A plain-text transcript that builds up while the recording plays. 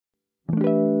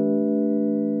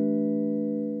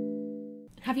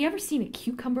Have you ever seen a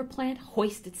cucumber plant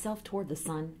hoist itself toward the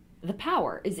sun? The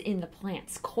power is in the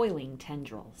plant's coiling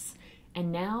tendrils.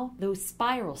 And now those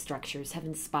spiral structures have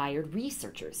inspired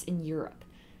researchers in Europe.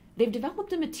 They've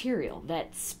developed a material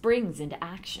that springs into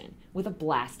action with a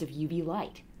blast of UV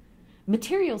light.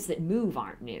 Materials that move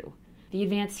aren't new. The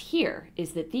advance here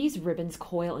is that these ribbons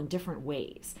coil in different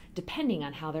ways, depending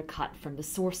on how they're cut from the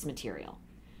source material.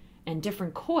 And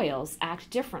different coils act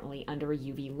differently under a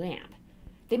UV lamp.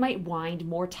 They might wind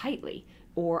more tightly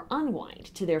or unwind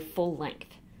to their full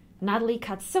length. Nathalie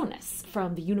Katsonis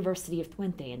from the University of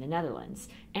Twente in the Netherlands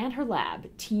and her lab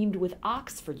teamed with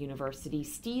Oxford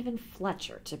University's Stephen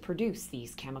Fletcher to produce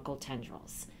these chemical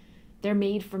tendrils. They're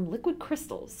made from liquid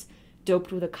crystals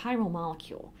doped with a chiral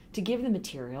molecule to give the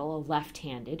material a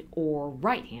left-handed or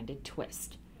right-handed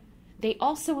twist. They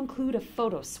also include a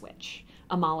photo switch,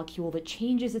 a molecule that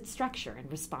changes its structure in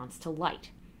response to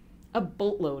light. A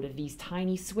boatload of these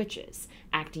tiny switches,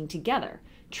 acting together,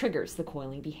 triggers the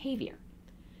coiling behavior.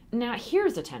 Now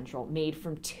here's a tendril made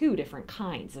from two different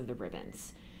kinds of the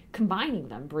ribbons. Combining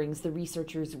them brings the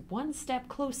researchers one step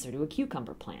closer to a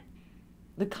cucumber plant.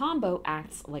 The combo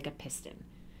acts like a piston.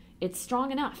 It's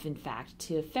strong enough, in fact,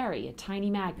 to ferry a tiny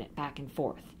magnet back and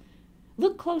forth.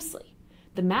 Look closely.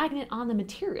 The magnet on the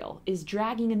material is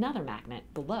dragging another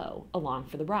magnet below along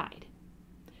for the ride.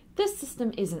 This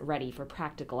system isn't ready for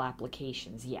practical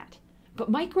applications yet,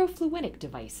 but microfluidic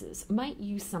devices might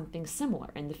use something similar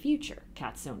in the future,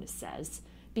 Katsonis says,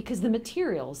 because the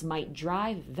materials might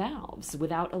drive valves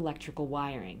without electrical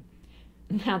wiring.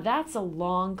 Now that's a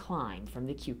long climb from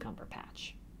the cucumber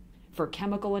patch. For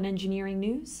Chemical and Engineering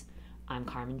News, I'm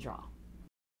Carmen Draw.